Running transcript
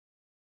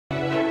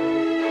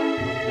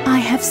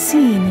have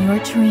seen your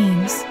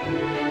dreams.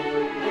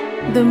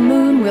 The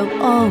moon will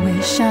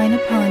always shine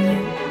upon you.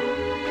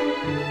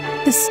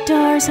 The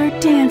stars are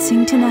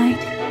dancing tonight.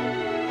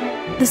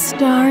 The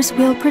stars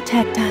will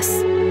protect us.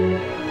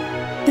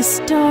 The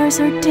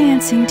stars are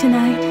dancing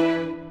tonight.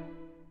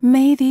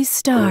 May these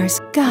stars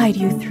guide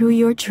you through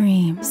your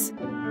dreams.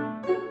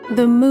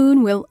 The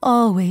moon will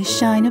always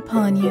shine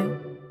upon you.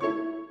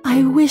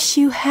 I wish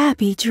you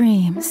happy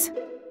dreams.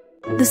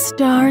 The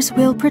stars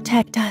will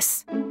protect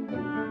us.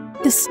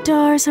 The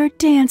stars are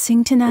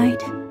dancing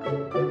tonight.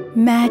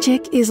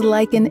 Magic is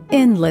like an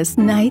endless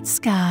night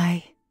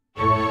sky.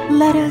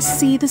 Let us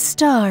see the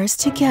stars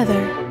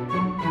together.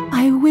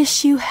 I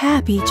wish you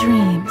happy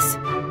dreams.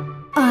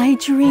 I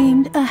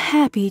dreamed a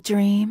happy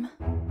dream.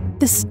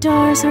 The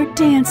stars are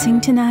dancing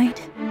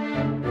tonight.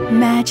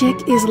 Magic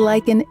is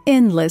like an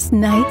endless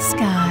night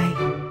sky.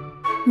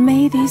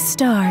 May these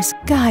stars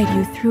guide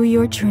you through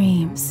your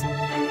dreams.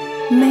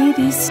 May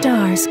these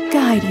stars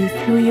guide you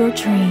through your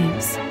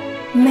dreams.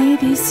 May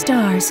these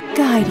stars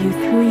guide you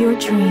through your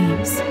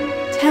dreams.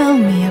 Tell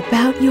me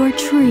about your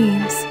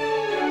dreams.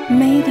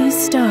 May these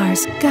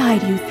stars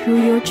guide you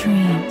through your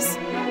dreams.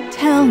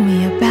 Tell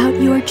me about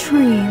your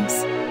dreams.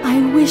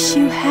 I wish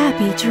you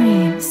happy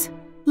dreams.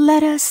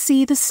 Let us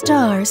see the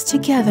stars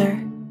together.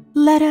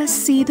 Let us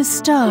see the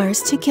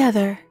stars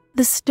together.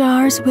 The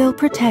stars will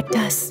protect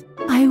us.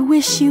 I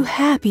wish you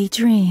happy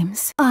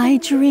dreams. I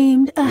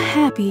dreamed a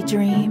happy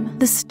dream.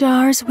 The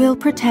stars will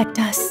protect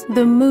us.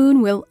 The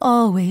moon will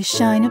always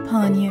shine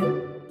upon you.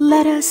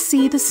 Let us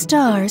see the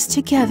stars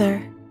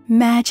together.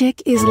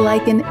 Magic is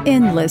like an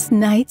endless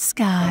night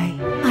sky.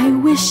 I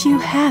wish you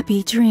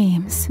happy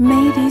dreams.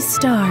 May these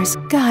stars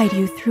guide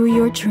you through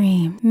your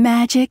dream.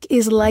 Magic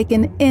is like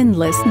an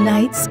endless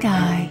night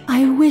sky.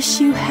 I wish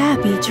you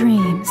happy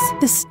dreams.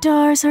 The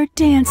stars are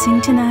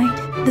dancing tonight.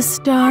 The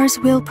stars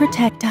will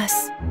protect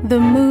us. The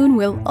moon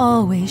will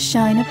always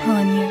shine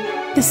upon you.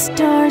 The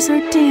stars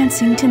are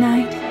dancing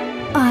tonight.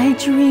 I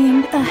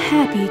dreamed a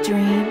happy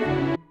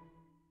dream.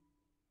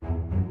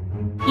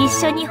 一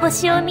緒に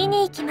星を見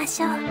に行きま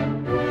しょう。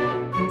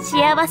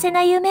幸せ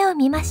な夢を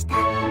見ました。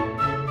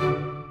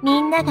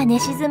みんなが寝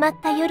静まっ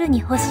た夜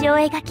に星を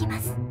描きま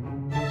す。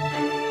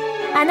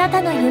あな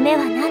たの夢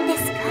は何で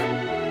すか？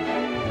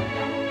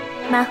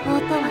魔法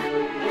とは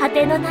果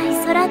てのない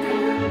空のよう。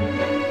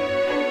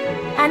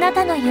あな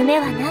たの夢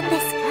は何で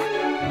すか？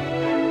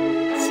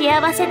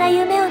幸せな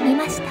夢を見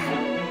ました。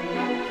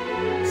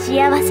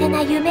幸せ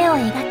な夢を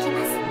描き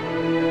ま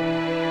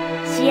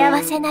す。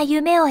幸せな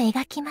夢を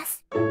描きま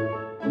す。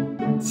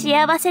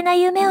幸せな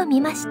夢を見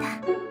ました。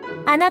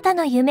あなた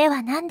の夢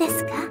は何で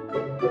すか？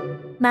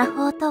魔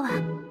法とは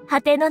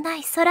果てのな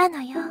い空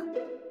のよう。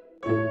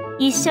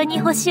一緒に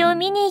星を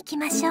見に行き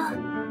ましょう。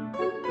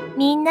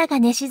みんなが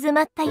寝静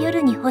まった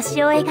夜に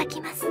星を描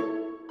きます。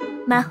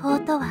魔法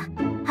とは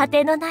果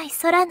てのない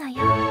空の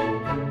よう。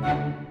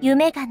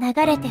夢が流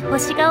れて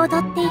星が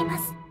踊っていま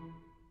す。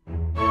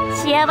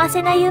幸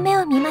せな夢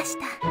を見まし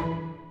た。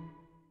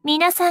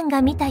皆さん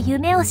が見た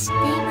夢を知ってい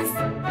ます。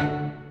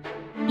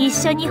一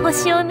緒に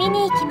星を見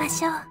に行きま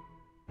しょう。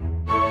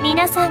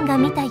皆さんが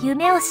見た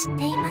夢を知っ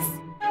ていま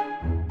す。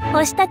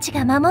星たち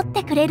が守っ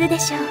てくれるで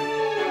しょう。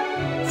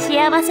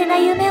幸せな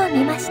夢を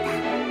見ました。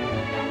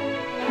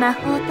魔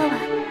法とは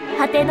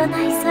果ての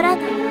ない空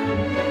のよ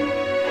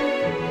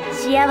う。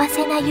幸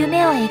せな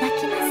夢を描き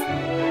ま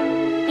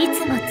す。い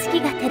つも月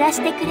が照らし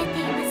てくれて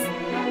いま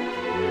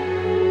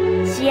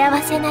す。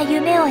幸せな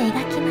夢を描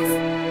きま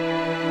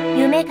す。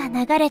夢が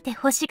流れて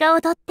星が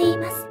踊ってい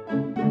ます。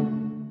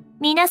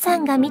皆さ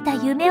んが見た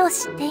夢を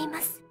知ってい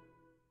ます。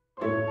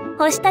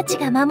星たち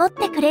が守っ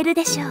てくれる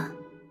でしょう。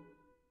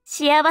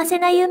幸せ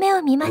な夢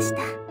を見ました。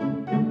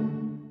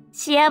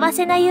幸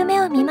せな夢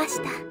を見まし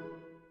た。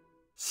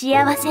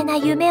幸せな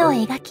夢を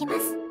描きま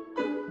す。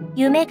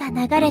夢が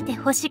流れて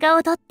星が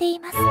踊ってい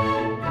ます。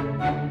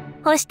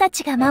星た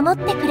ちが守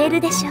ってくれ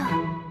るでしょ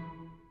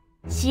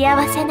う。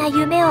幸せな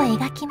夢を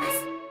描きま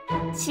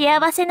す。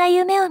幸せな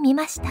夢を見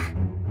ました。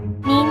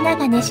みんな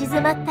が寝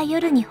静まった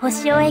夜に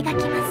星を描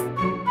きます。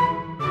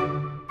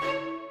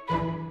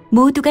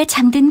 모두가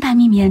잠든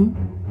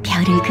밤이면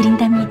별을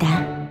그린답니다.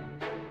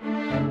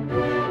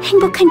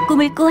 행복한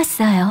꿈을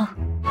꾸었어요.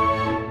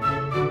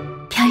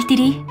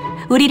 별들이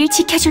우리를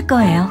지켜줄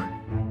거예요.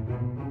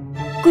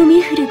 꿈이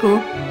흐르고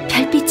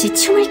별빛이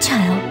춤을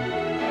춰요.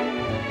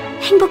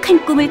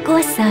 행복한 꿈을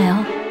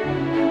꾸었어요.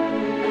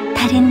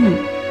 달은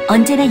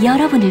언제나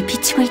여러분을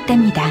비추고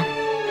있답니다.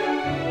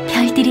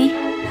 별들이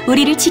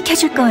우리를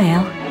지켜줄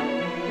거예요.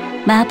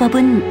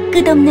 마법은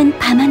끝없는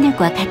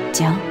밤하늘과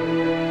같죠.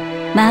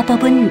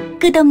 마법은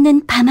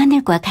끝없는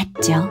밤하늘과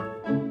같죠.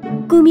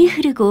 꿈이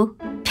흐르고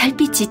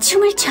별빛이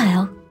춤을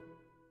춰요.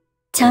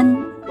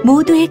 전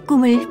모두의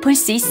꿈을 볼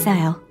수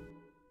있어요.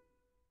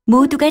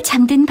 모두가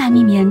잠든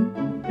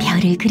밤이면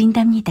별을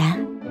그린답니다.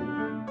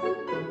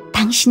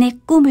 당신의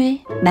꿈을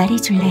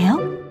말해줄래요?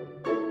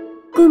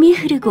 꿈이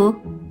흐르고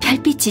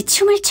별빛이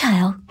춤을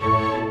춰요.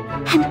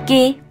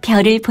 함께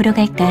별을 보러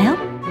갈까요?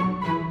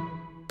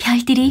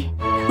 별들이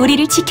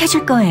우리를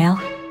지켜줄 거예요.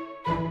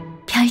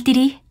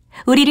 별들이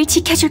우리를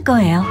지켜줄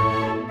거예요.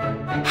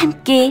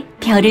 함께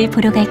별을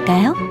보러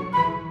갈까요?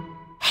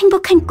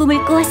 행복한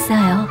꿈을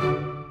꾸었어요.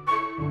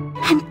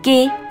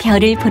 함께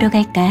별을 보러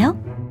갈까요?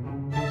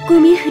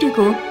 꿈이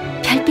흐르고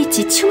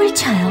별빛이 춤을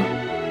춰요.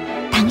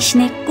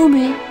 당신의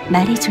꿈을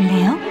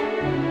말해줄래요?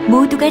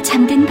 모두가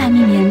잠든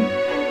밤이면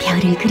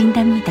별을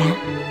그린답니다.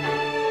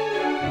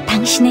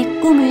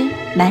 당신의 꿈을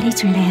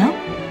말해줄래요?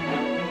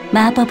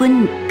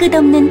 마법은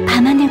끝없는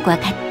밤하늘과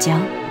같죠.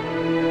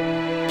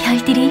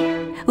 별들이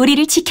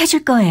우리를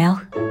지켜줄 거예요.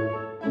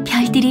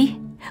 별들이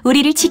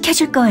우리를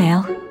지켜줄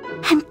거예요.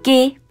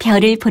 함께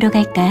별을 보러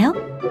갈까요?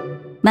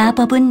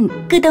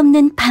 마법은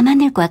끝없는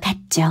밤하늘과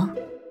같죠.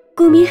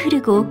 꿈이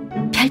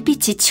흐르고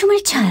별빛이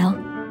춤을 춰요.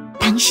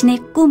 당신의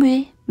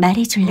꿈을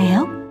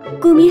말해줄래요?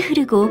 꿈이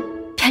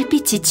흐르고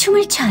별빛이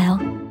춤을 춰요.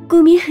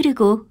 꿈이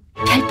흐르고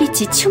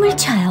별빛이 춤을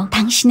춰요.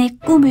 당신의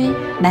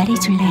꿈을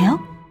말해줄래요?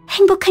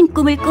 행복한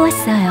꿈을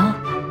꾸었어요.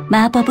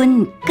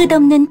 마법은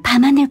끝없는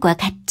밤하늘과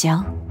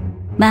같죠.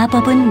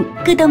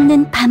 마법은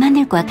끝없는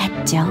밤하늘과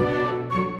같죠.